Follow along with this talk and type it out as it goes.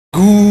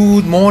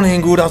Good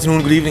morning, good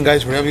afternoon, good evening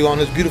guys, wherever you are on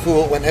this beautiful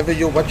world, whenever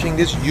you're watching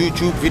this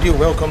YouTube video.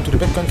 Welcome to the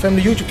Bitcoin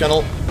Family YouTube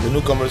channel. The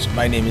newcomers,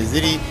 my name is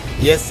Didi.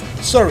 Yes,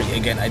 sorry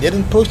again, I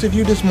didn't post a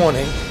video this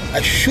morning.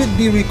 I should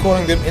be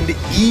recording them in the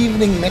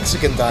evening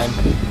Mexican time,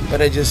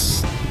 but I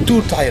just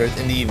too tired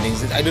in the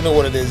evenings. I don't know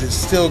what it is. It's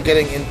still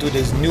getting into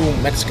this new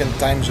Mexican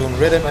time zone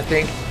rhythm, I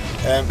think.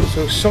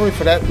 So sorry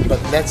for that,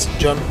 but let's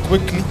jump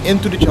quickly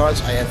into the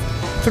charts. I have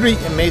three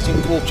amazing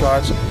cool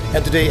charts,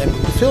 and today I'm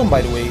going to film,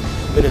 by the way,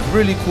 with a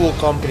really cool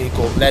company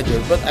called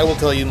Ledger, but I will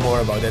tell you more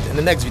about that in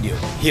the next video.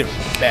 Here,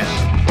 bam.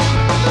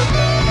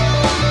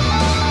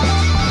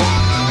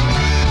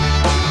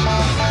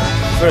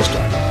 First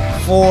chart,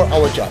 4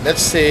 hour chart.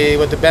 Let's say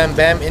what the bam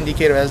bam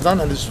indicator has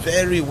done, and it's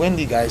very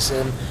windy, guys.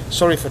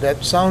 Sorry for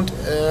that sound,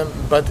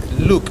 but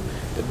look,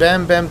 the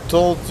bam bam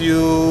told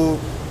you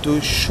to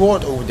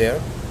short over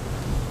there.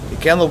 The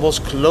candle was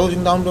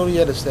closing down below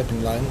the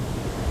stepping line.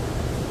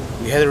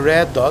 We had a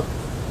red dot.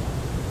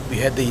 We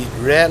had the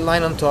red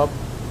line on top.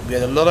 We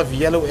had a lot of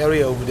yellow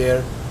area over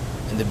there,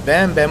 and the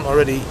bam bam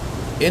already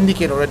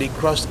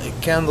crossed a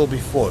candle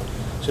before.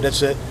 So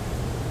that's a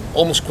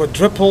almost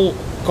quadruple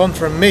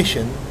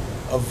confirmation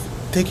of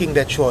taking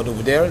that short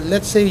over there.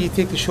 Let's say you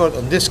take the short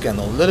on this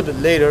candle. A little bit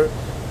later,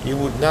 you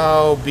would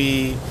now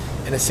be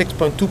in a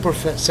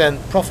 6.2%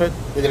 profit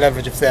with a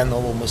leverage of 10,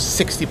 or almost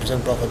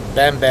 60% profit.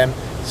 Bam bam,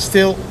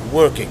 still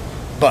working.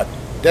 But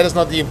that is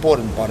not the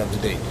important part of the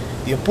day.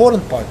 The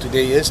important part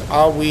today is,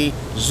 are we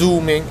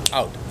zooming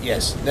out?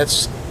 Yes,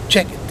 let's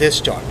check this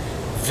chart.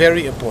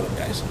 Very important,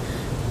 guys.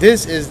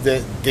 This is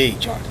the day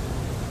chart.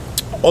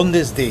 On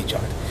this day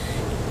chart,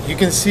 you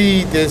can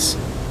see this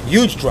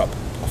huge drop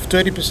of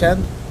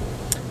 30%,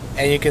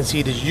 and you can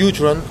see this huge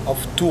run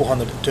of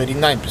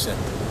 239%.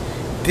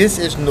 This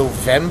is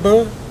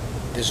November,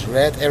 this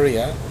red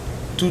area,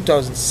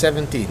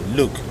 2017.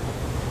 Look,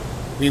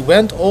 we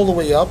went all the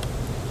way up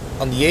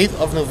on the 8th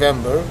of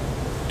November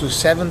to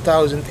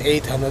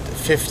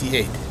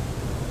 7,858.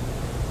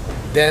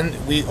 Then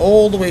we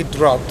all the way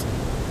dropped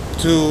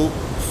to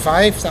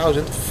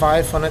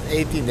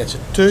 5,518. That's a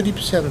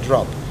 30%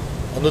 drop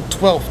on the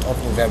 12th of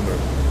November.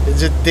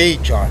 It's a day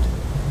chart.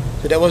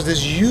 So that was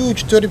this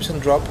huge 30%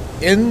 drop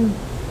in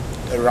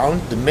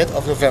around the mid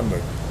of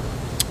November.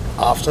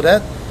 After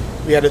that,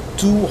 we had a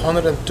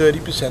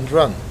 230%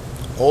 run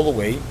all the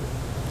way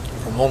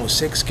from almost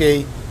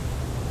 6K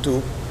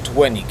to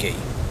 20K.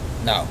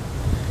 Now,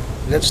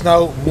 let's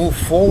now move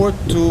forward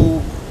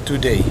to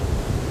today.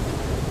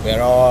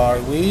 Where are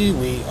we?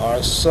 We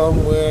are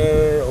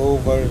somewhere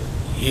over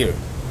here.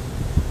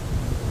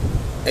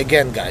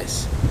 Again,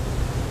 guys,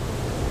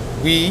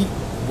 we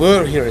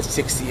were here at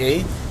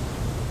 68.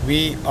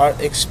 We are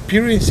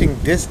experiencing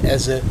this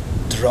as a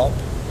drop.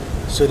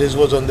 So this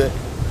was on the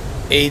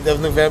 8th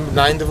of November,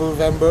 9th of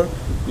November.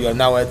 We are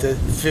now at the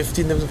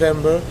 15th of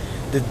November.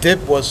 The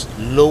dip was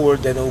lower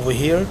than over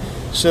here.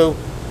 So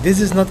this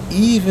is not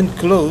even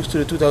close to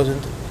the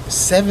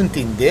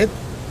 2017 dip,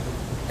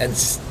 and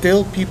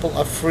still people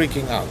are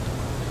freaking out.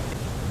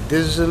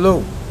 This is a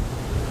low.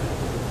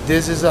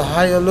 This is a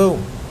higher low.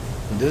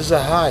 This is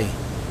a high.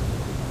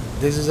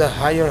 This is a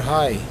higher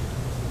high.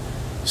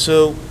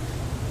 So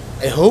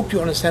I hope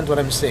you understand what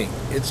I'm saying.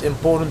 It's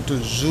important to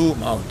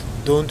zoom out.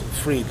 Don't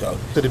freak out.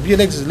 So the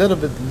BLX is a little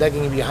bit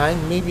lagging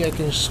behind. Maybe I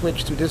can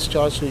switch to this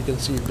chart so you can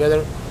see it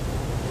better.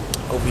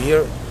 Over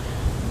here,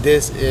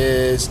 this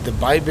is the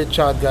Bybit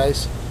chart,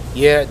 guys.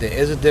 Yeah, there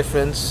is a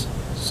difference.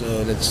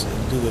 So let's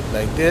do it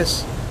like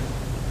this,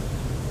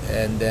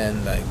 and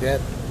then like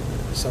that,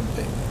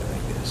 something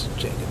like this.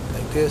 Check it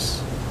like this.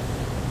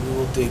 We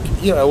will take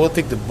here. I will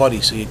take the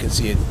body so you can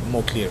see it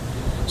more clear.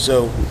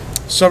 So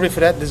sorry for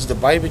that. This is the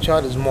Bybit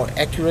chart. It's more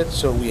accurate.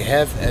 So we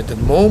have at the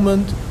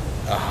moment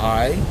a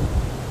high,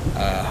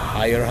 a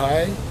higher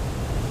high.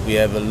 We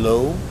have a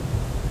low.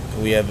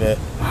 We have a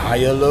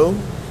higher low.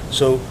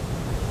 So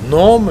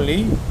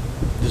normally,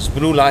 this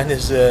blue line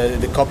is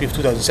the copy of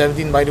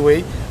 2017, by the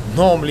way.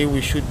 Normally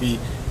we should be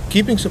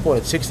keeping support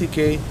at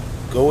 60K,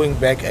 going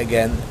back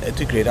again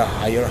to create a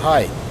higher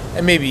high,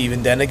 and maybe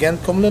even then again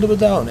come a little bit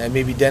down, and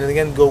maybe then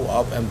again go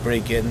up and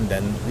break in,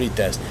 then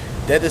retest.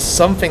 That is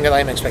something that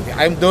I'm expecting.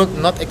 I'm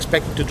not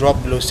expecting to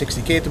drop below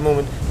 60K at the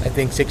moment. I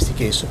think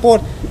 60K is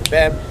support,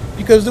 bam,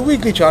 because the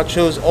weekly chart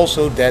shows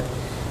also that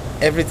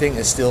everything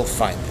is still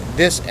fine.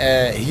 This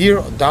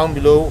here down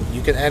below,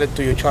 you can add it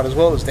to your chart as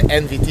well. It's the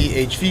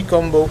NVT HV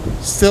combo,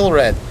 still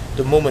red.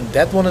 The moment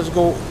that one is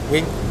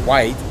going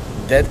white,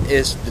 that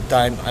is the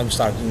time I'm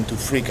starting to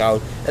freak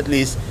out, at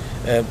least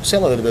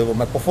sell a little bit of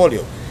my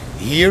portfolio.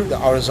 Here, the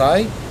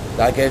RSI,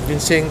 like I've been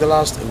saying the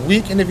last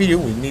week in the video,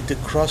 we need to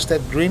cross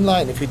that green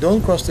line. If we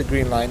don't cross the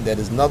green line, that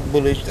is not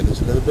bullish, that is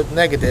a little bit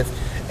negative.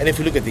 And if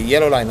you look at the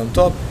yellow line on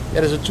top,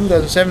 that is a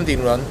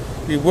 2017 run.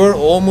 We were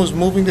almost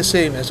moving the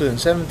same as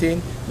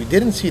 2017. We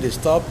didn't see this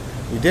top,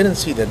 we didn't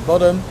see that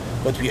bottom,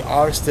 but we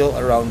are still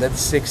around that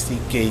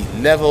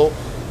 60K level.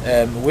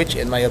 Which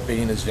in my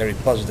opinion is very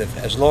positive.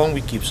 As long as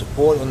we keep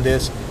support on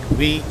this,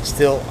 we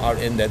still are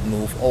in that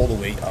move all the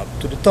way up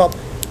to the top.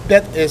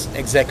 That is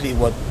exactly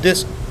what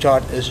this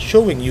chart is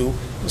showing you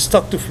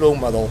stuck to flow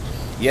model.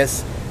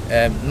 Yes,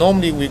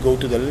 normally we go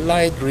to the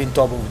light green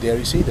top over there.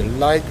 You see the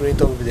light green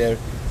top over there,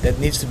 that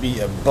needs to be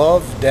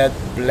above that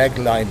black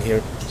line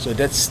here. So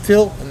that's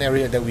still an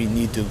area that we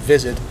need to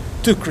visit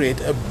to create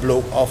a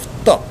blow off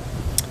top.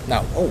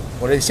 Now, oh,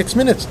 already 6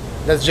 minutes.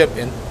 Let's jump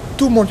in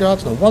 2 more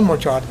charts, no, 1 more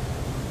chart.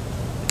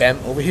 Bam,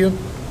 over here.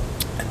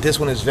 And this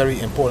one is very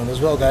important as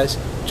well, guys.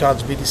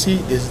 Charts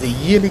BTC, this is the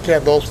yearly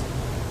candles.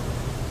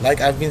 Like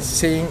I've been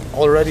saying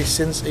already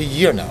since a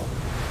year now.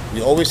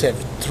 We always have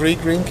 3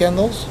 green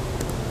candles,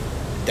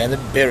 then a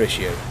bearish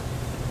here.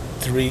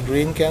 3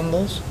 green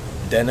candles,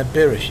 then a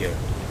bearish here.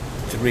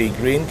 3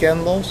 green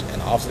candles,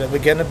 and after that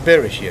again a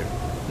bearish here.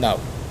 Now,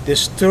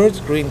 this third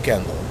green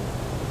candle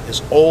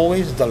is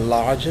always the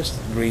largest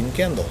green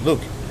candle. Look,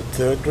 the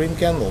third green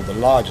candle, the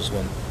largest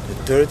one. The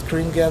third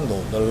green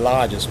candle, the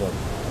largest one.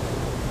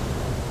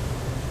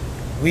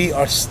 We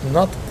are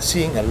not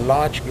seeing a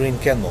large green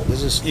candle.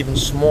 This is even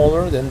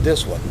smaller than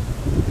this one.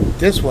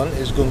 This one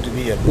is going to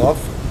be above,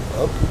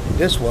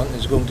 this one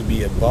is going to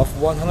be above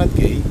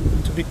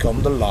 100k to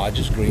become the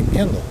largest green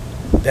candle.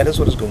 That is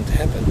what is going to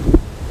happen.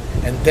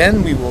 And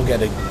then we will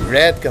get a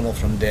red candle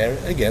from there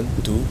again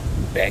to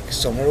back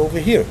somewhere over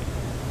here.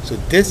 So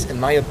this, in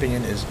my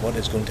opinion, is what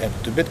is going to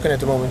happen to Bitcoin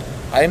at the moment.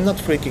 I am not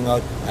freaking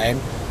out. I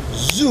am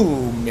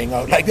zooming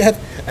out like that,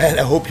 and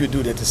I hope you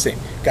do that the same.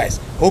 Guys,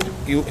 hope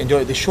you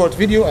enjoyed this short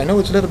video. I know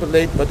it's a little bit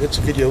late, but it's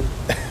a video.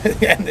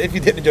 And if you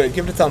did enjoy it,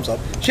 give it a thumbs up,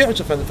 share it with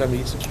your friends and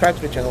family, subscribe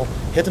to the channel,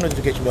 hit the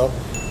notification bell,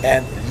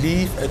 and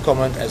leave a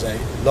comment, as I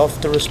love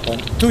to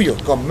respond to your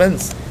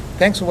comments.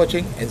 Thanks for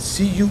watching, and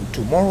see you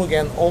tomorrow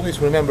again. Always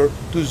remember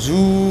to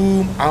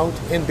zoom out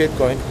in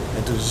Bitcoin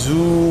and to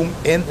zoom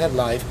in at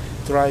life.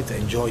 Try to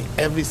enjoy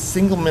every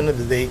single minute of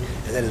the day,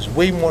 and that is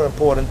way more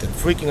important than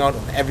freaking out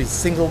on every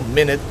single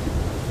minute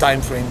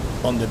time frame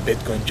on the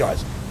Bitcoin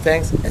charts.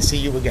 Thanks, and see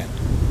you again.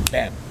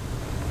 Bam.